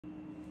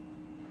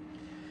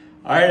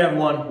All right,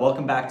 everyone,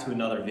 welcome back to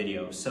another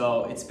video.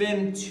 So it's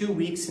been 2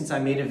 weeks since I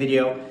made a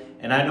video,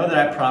 and I know that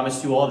I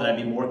promised you all that I'd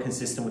be more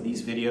consistent with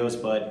these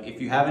videos, but if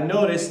you haven't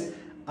noticed,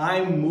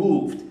 I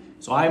moved.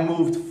 So I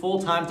moved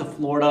full-time to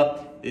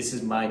Florida. This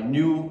is my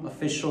new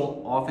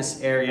official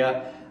office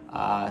area.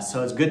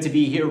 So it's good to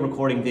be here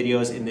recording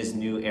videos in this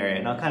new area.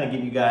 And I'll kind of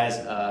give you guys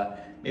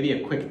maybe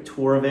a quick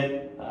tour of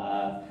it.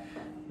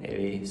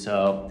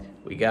 So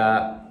we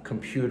got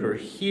computer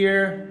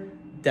here,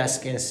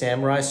 desk and a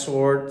samurai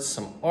sword,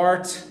 some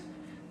art,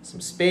 some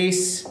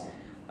space.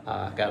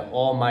 Got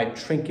all my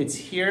trinkets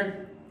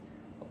here,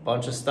 a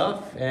bunch of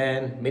stuff,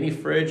 and mini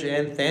fridge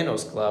and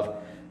Thanos glove.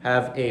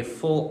 Have a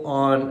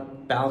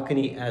full-on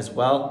balcony as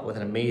well with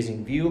an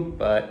amazing view,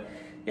 but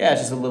yeah,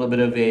 it's just a little bit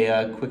of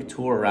a quick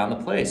tour around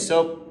the place.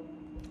 So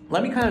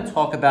let me kind of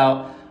talk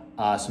about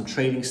some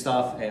trading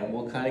stuff, and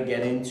we'll kind of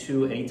get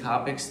into any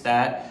topics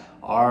that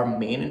are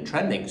main and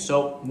trending.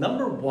 So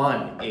number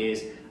one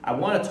is I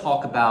want to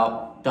talk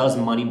about, does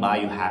money buy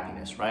you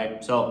happiness,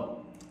 right?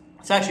 So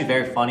it's actually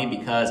very funny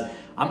because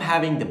I'm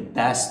having the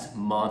best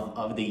month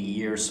of the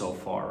year so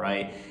far,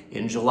 right?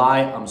 In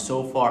July, I'm up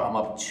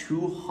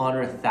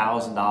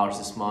 $200,000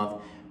 this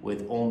month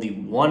with only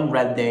one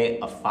red day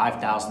of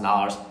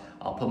 $5,000.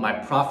 I'll put my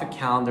profit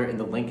calendar in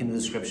the link in the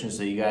description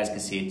so you guys can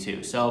see it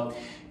too. So,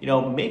 you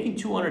know, making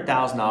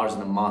 $200,000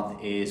 in a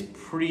month is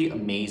pretty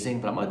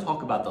amazing, but I'm gonna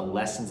talk about the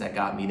lessons that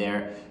got me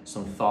there,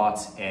 some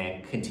thoughts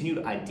and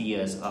continued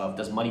ideas of,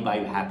 does money buy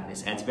you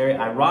happiness? And it's very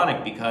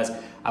ironic because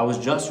I was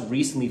just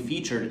recently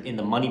featured in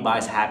the Money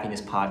Buys Happiness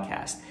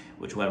podcast,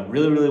 which went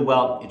really, really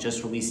well. It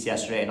just released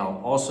yesterday, and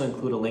I'll also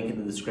include a link in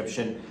the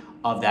description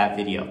of that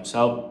video.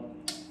 So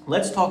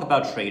let's talk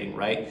about trading,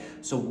 right?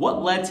 So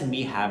what led to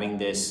me having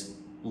this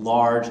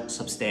large,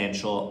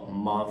 substantial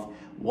month?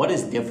 What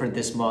is different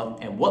this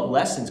month? And what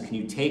lessons can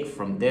you take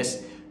from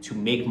this to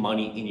make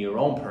money in your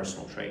own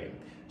personal trading?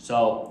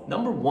 So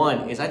number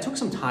one is I took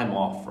some time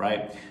off,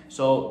 right?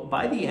 So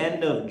by the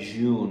end of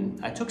June,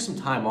 I took some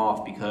time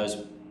off because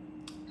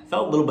I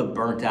felt a little bit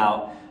burnt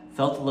out,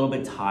 felt a little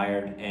bit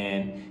tired.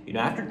 And you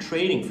know, after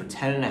trading for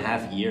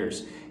 10.5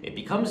 years, it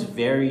becomes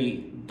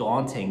very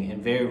daunting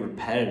and very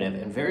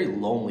repetitive and very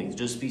lonely to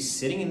just be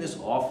sitting in this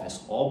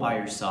office all by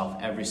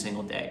yourself every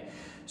single day.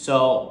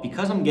 So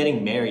because I'm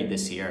getting married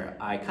this year,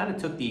 I kind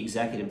of took the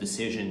executive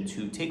decision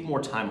to take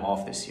more time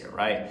off this year,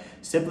 right?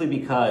 Simply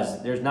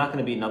because there's not going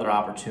to be another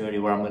opportunity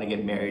where I'm going to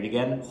get married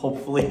again.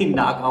 Hopefully,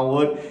 knock on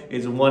wood,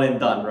 it's one and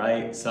done,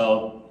 right?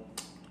 So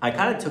I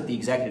kind of took the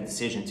executive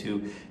decision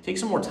to take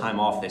some more time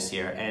off this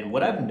year. And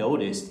what I've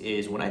noticed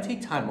is when I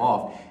take time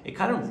off, it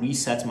kind of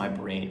resets my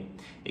brain.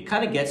 It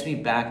kind of gets me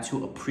back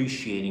to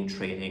appreciating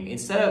trading.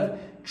 Instead of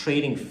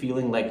trading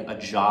feeling like a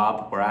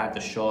job where I have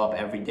to show up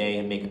every day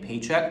and make a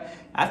paycheck,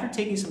 after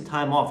taking some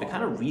time off, it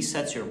kind of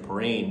resets your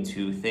brain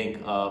to think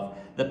of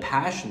the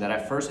passion that I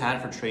first had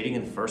for trading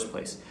in the first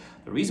place.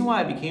 The reason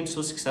why I became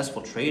so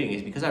successful trading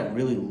is because I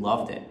really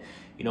loved it.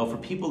 You know, for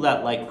people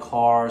that like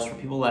cars, for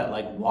people that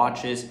like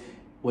watches,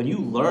 when you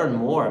learn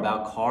more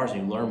about cars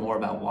and you learn more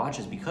about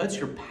watches, because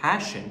your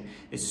passion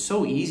is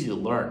so easy to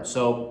learn.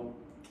 So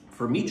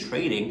for me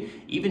trading,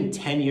 even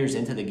 10 years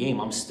into the game,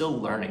 I'm still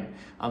learning.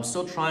 I'm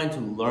still trying to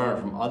learn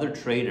from other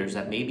traders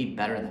that may be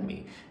better than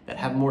me, that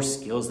have more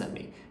skills than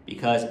me.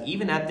 Because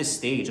even at this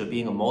stage of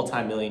being a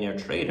multi-millionaire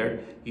trader,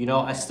 you know,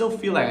 I still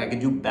feel like I can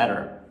do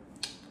better.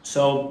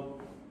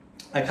 So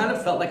I kind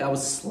of felt like I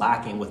was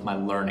slacking with my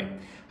learning.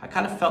 I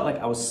kind of felt like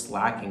I was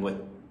slacking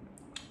with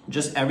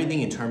just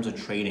everything in terms of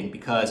trading,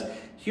 because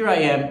here I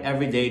am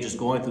every day just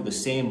going through the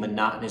same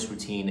monotonous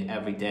routine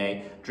every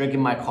day,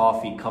 drinking my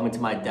coffee, coming to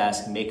my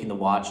desk, making the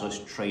watch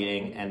list,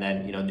 trading, and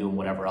then, you know, doing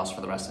whatever else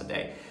for the rest of the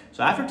day.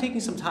 So after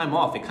taking some time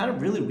off, it kind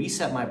of really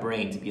reset my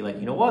brain to be like,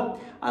 you know what?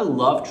 I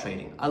love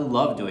trading. I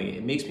love doing it.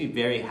 It makes me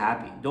very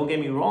happy. Don't get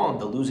me wrong,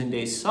 the losing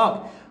days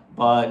suck,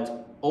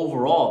 but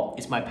overall,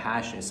 it's my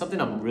passion. It's something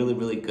I'm really,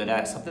 really good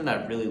at, something that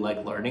I really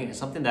like learning, and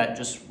something that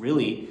just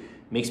really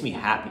makes me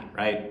happy,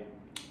 right?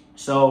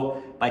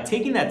 So by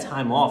taking that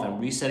time off and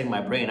resetting my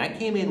brain, I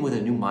came in with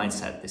a new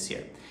mindset this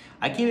year.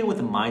 I came in with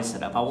a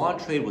mindset of I want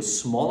to trade with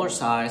smaller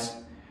size,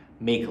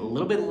 make a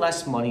little bit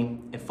less money,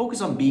 and focus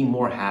on being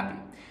more happy.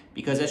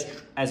 Because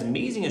as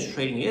amazing as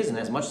trading is, and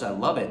as much as I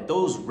love it,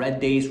 those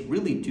red days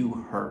really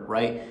do hurt,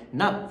 right?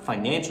 Not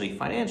financially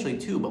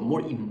too, but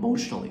more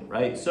emotionally,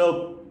 right?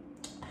 So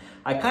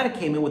I kind of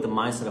came in with the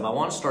mindset of I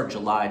want to start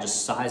July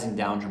just sizing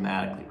down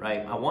dramatically,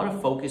 right? I want to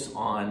focus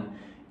on,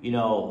 you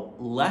know,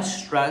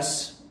 less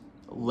stress,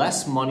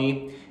 less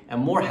money, and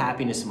more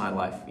happiness in my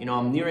life. You know,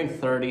 I'm nearing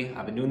 30.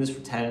 I've been doing this for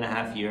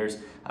 10.5 years.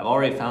 I've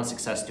already found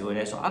success doing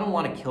it. So I don't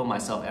want to kill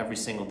myself every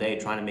single day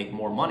trying to make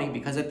more money,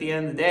 because at the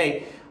end of the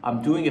day,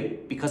 I'm doing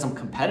it because I'm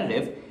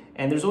competitive,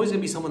 and there's always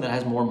gonna be someone that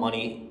has more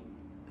money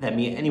than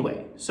me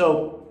anyway.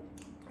 So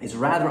it's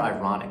rather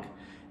ironic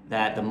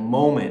that the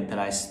moment that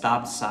I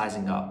stopped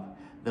sizing up,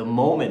 the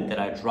moment that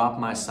I dropped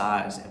my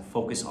size and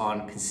focus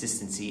on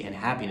consistency and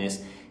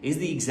happiness, is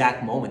the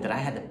exact moment that I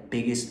had the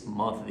biggest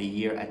month of the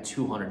year at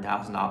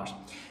 $200,000.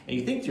 And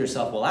you think to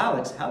yourself, well,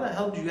 Alex, how the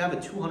hell did you have a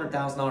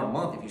 $200,000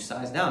 month if you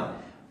size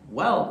down?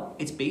 Well,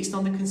 it's based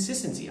on the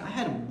consistency. I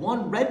had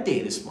one red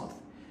day this month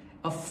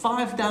of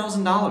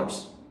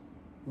 $5,000.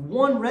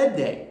 One red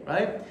day,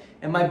 right?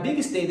 And my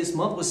biggest day this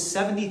month was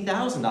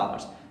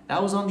 $70,000.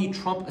 That was on the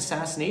Trump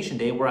assassination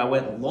day where I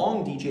went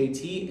long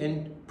DJT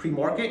in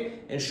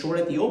pre-market and short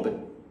at the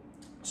open.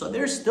 So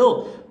there's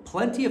still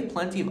plenty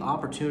of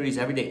opportunities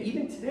every day.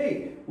 Even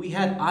today, we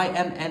had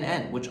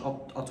IMNN, which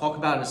I'll talk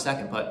about in a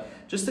second. But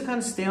just to kind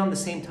of stay on the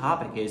same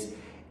topic is,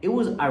 it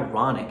was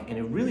ironic and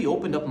it really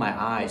opened up my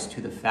eyes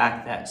to the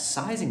fact that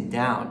sizing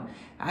down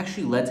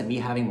actually led to me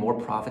having more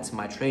profits in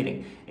my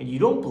trading. And you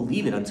don't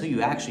believe it until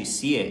you actually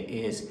see it.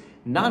 Is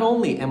not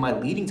only am I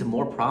leading to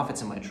more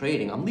profits in my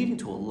trading, I'm leading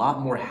to a lot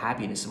more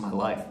happiness in my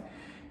life.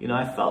 You know,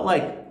 I felt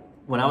like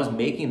when I was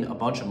making a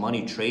bunch of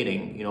money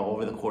trading, you know,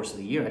 over the course of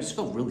the year, I just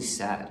felt really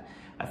sad.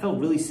 I felt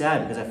really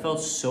sad because I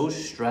felt so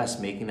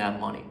stressed making that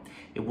money.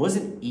 It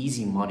wasn't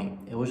easy money.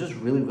 It was just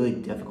really, really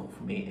difficult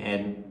for me.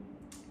 And,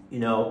 you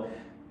know,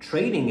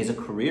 trading is a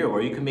career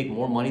where you can make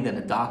more money than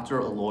a doctor,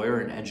 a lawyer,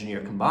 and an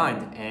engineer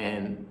combined.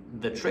 And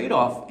the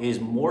trade-off is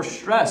more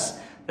stress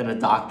than a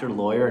doctor,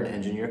 lawyer, and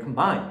engineer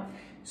combined.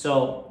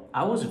 So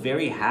I was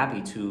very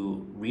happy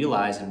to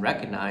realize and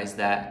recognize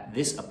that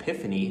this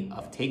epiphany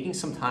of taking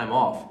some time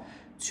off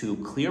to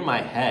clear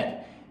my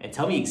head and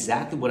tell me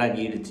exactly what I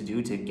needed to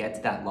do to get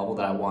to that level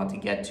that I want to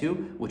get to,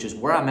 which is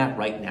where I'm at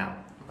right now,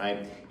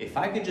 right? If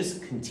I could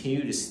just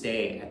continue to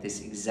stay at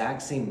this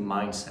exact same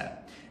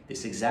mindset,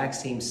 this exact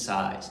same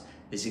size,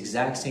 this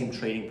exact same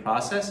trading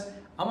process,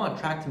 I'm on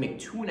track to make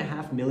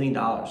 $2.5 million,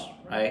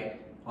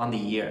 right, on the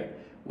year,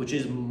 which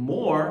is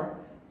more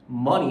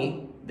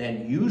money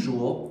than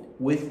usual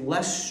with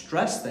less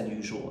stress than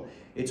usual.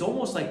 It's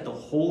almost like the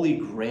holy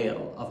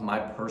grail of my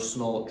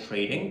personal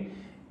trading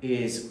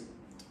is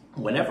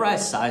whenever I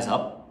size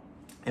up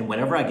and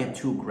whenever I get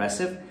too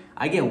aggressive,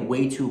 I get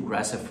way too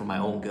aggressive for my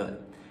own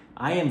good.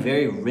 I am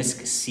very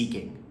risk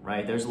seeking,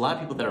 right? There's a lot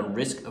of people that are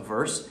risk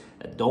averse,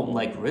 that don't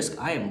like risk.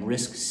 I am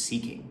risk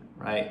seeking,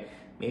 right?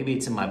 Maybe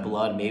it's in my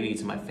blood, maybe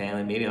it's in my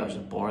family, maybe I was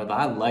just born, but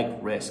I like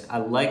risk. I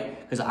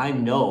like, because I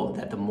know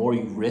that the more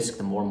you risk,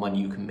 the more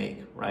money you can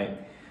make,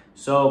 right?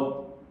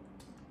 So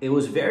it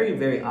was very,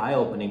 very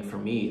eye-opening for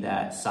me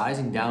that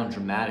sizing down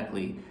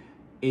dramatically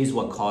is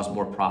what caused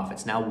more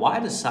profits. Now, why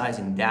does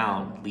sizing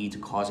down lead to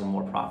causing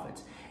more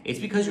profits? It's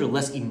because you're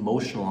less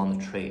emotional on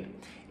the trade.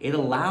 It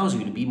allows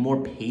you to be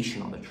more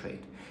patient on the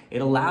trade.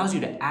 It allows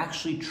you to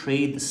actually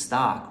trade the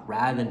stock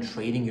rather than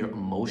trading your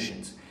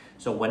emotions.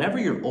 So whenever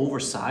you're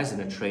oversized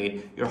in a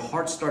trade, your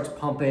heart starts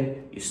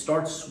pumping, you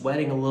start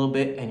sweating a little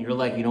bit, and you're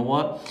like, you know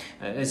what?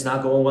 It's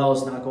not going well,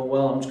 it's not going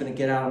well. I'm just gonna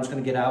get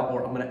out,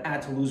 or I'm gonna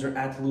add to loser,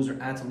 add to loser,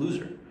 add to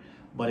loser.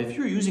 But if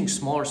you're using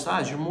smaller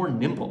size, you're more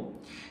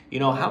nimble. You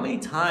know, how many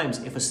times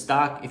if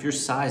you're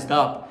sized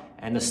up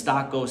and the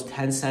stock goes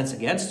 10 cents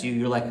against you,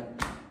 you're like,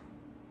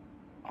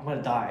 I'm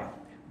gonna die.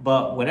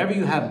 But whenever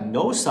you have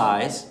no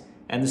size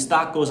and the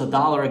stock goes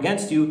 $1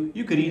 against you,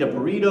 you could eat a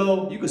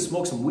burrito, you could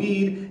smoke some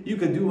weed, you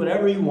could do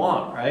whatever you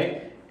want,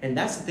 right? And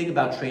that's the thing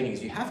about trading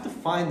is you have to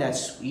find that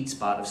sweet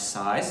spot of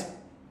size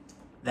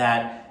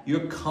that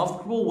you're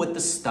comfortable with the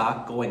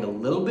stock going a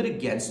little bit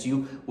against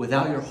you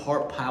without your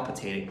heart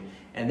palpitating.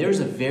 And there's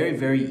a very,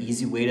 very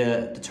easy way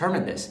to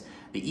determine this.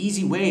 The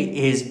easy way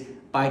is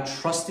by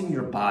trusting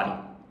your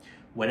body.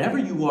 Whenever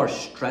you are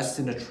stressed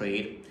in a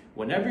trade,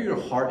 whenever your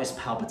heart is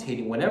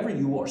palpitating, whenever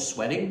you are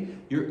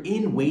sweating, you're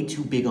in way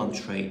too big on the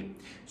trade.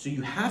 So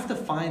you have to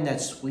find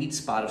that sweet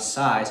spot of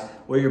size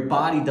where your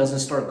body doesn't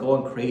start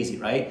going crazy,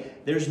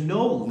 right? There's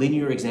no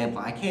linear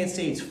example. I can't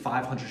say it's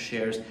 500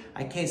 shares.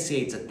 I can't say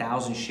it's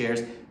 1,000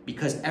 shares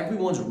because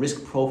everyone's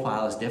risk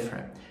profile is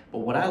different. But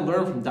what I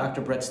learned from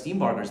Dr. Brett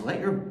Steenbarger is let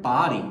your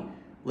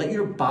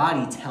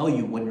body tell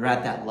you when you're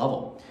at that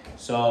level.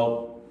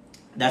 So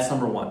that's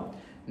number one.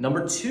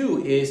 Number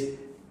two is,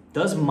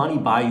 does money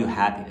buy you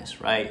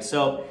happiness, right?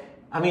 So,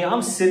 I mean,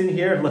 I'm sitting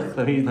here, look,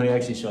 let me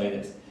actually show you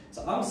this.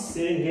 So I'm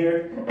sitting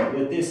here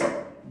with this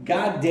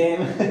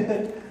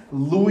goddamn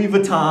Louis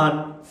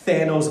Vuitton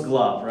Thanos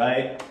glove,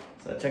 right?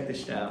 So check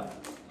this shit out,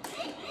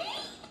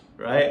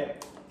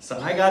 right? So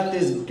I got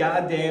this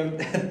goddamn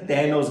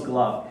Thanos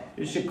glove.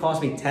 This shit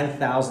cost me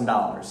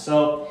 $10,000.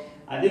 So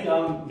I think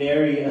I'm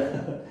very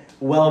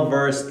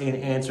well-versed in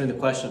answering the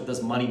question of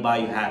does money buy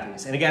you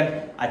happiness? And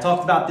again, I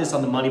talked about this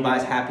on the Money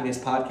Buys Happiness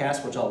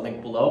podcast, which I'll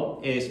link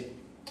below, is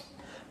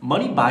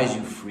money buys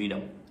you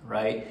freedom,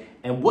 right?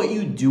 And what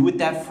you do with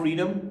that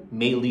freedom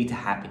may lead to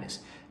happiness.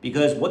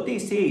 Because what they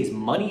say is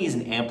money is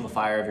an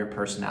amplifier of your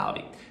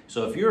personality.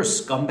 So if you're a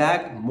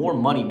scumbag, more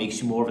money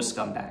makes you more of a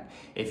scumbag.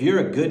 If you're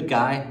a good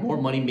guy, more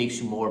money makes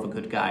you more of a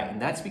good guy.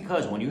 And that's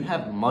because when you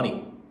have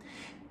money,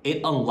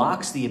 it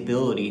unlocks the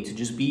ability to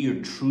just be your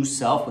true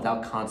self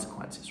without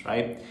consequences,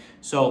 right?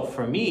 So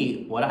for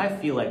me, what I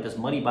feel like, does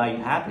money buy you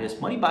happiness?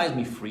 Money buys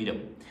me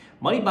freedom.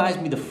 Money buys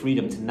me the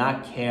freedom to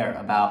not care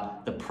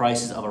about the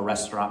prices of a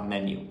restaurant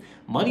menu.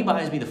 Money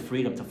buys me the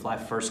freedom to fly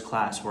first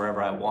class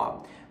wherever I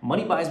want.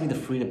 Money buys me the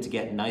freedom to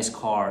get nice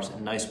cars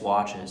and nice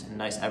watches and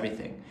nice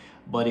everything.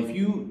 But if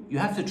you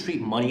have to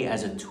treat money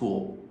as a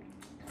tool.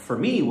 For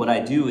me, what I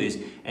do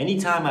is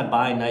anytime I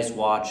buy a nice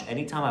watch,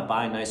 anytime I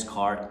buy a nice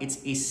car, it's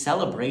a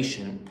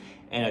celebration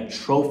and a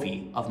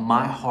trophy of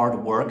my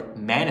hard work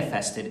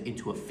manifested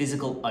into a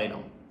physical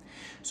item.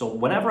 So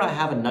whenever I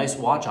have a nice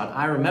watch on,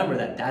 I remember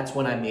that that's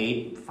when I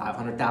made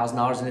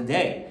 $500,000 in a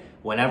day.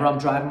 Whenever I'm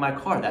driving my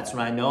car, that's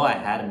when I know I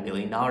had $1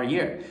 million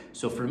year.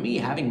 So for me,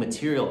 having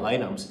material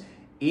items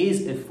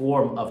is a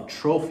form of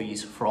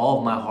trophies for all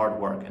of my hard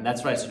work. And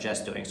that's what I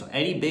suggest doing. So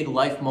any big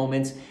life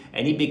moments,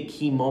 any big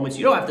key moments,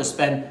 you don't have to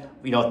spend,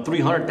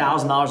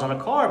 $300,000 on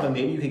a car, but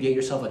maybe you could get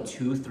yourself a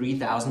 $2,000,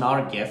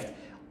 $3,000 gift.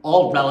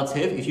 All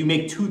relative. If you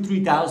make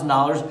 $2,000,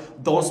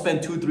 $3,000, don't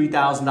spend $2,000,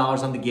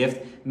 $3,000 on the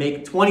gift.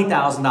 Make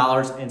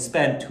 $20,000 and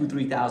spend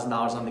 $2,000, $3,000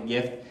 on the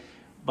gift.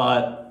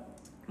 But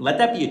let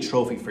that be a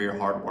trophy for your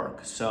hard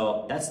work.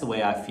 So that's the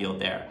way I feel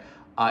there.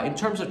 In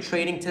terms of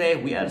trading today,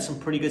 we had some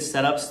pretty good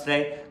setups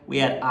today. We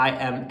had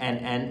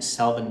IMNN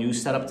sell the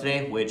news setup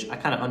today, which I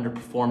kind of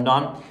underperformed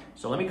on.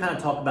 So let me kind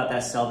of talk about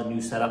that sell the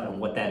news setup and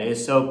what that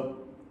is.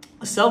 So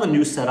a sell the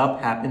news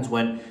setup happens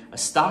when a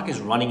stock is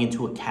running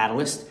into a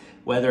catalyst,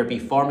 whether it be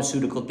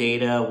pharmaceutical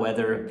data,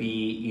 whether it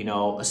be,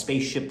 a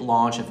spaceship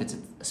launch, if it's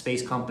a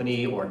space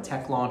company or a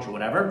tech launch or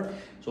whatever.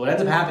 So what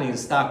ends up happening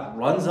is the stock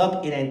runs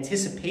up in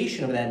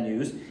anticipation of that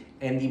news,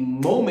 and the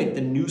moment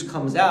the news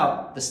comes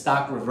out, the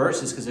stock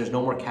reverses because there's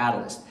no more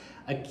catalyst.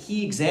 A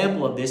key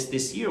example of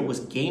this year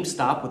was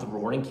GameStop with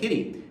Roaring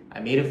Kitty. I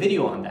made a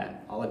video on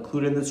that. I'll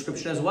include it in the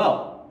description as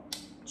well.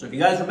 So if you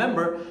guys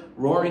remember,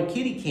 Roaring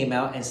Kitty came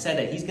out and said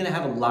that he's gonna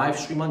have a live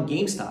stream on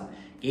GameStop.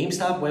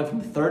 GameStop went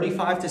from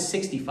 35 to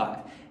 65.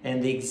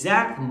 And the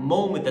exact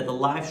moment that the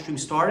live stream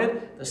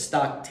started, the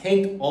stock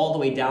tanked all the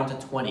way down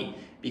to 20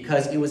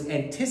 because it was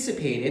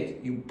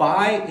anticipated. You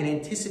buy in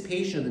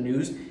anticipation of the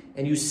news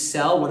and you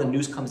sell when the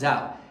news comes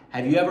out.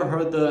 Have you ever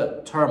heard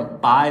the term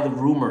buy the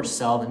rumor,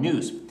 sell the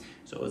news?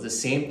 So it was the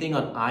same thing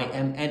on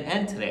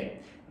IMNN today.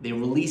 They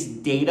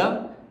released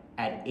data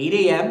at 8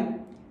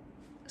 a.m.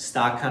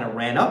 Stock kind of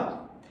ran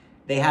up.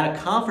 They had a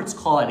conference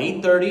call at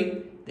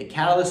 8:30. The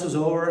catalyst was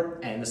over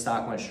and the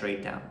stock went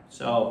straight down.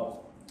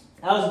 So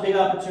that was a big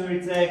opportunity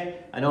today.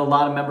 I know a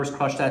lot of members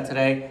crushed that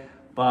today,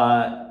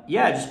 but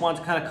yeah, I just wanted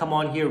to kind of come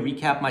on here,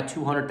 recap my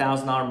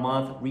 $200,000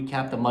 month,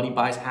 recap the Money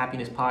Buys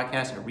Happiness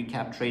podcast, and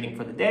recap trading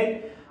for the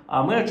day.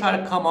 I'm going to try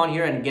to come on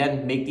here and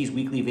again, make these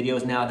weekly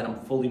videos now that I'm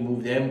fully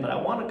moved in, but I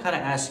want to kind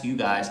of ask you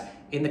guys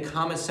in the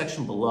comments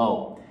section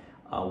below,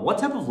 what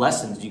type of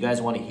lessons do you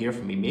guys want to hear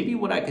from me? Maybe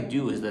what I could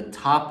do is the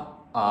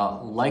top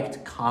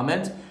liked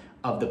comment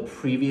of the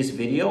previous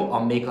video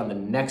I'll make on the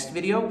next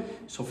video.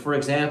 So for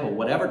example,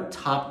 whatever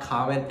top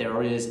comment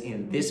there is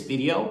in this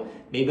video,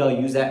 maybe I'll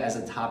use that as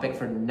a topic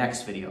for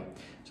next video.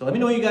 So let me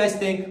know what you guys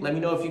think. Let me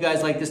know if you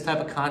guys like this type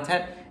of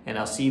content, and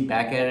I'll see you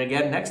back at it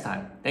again next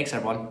time. Thanks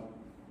everyone.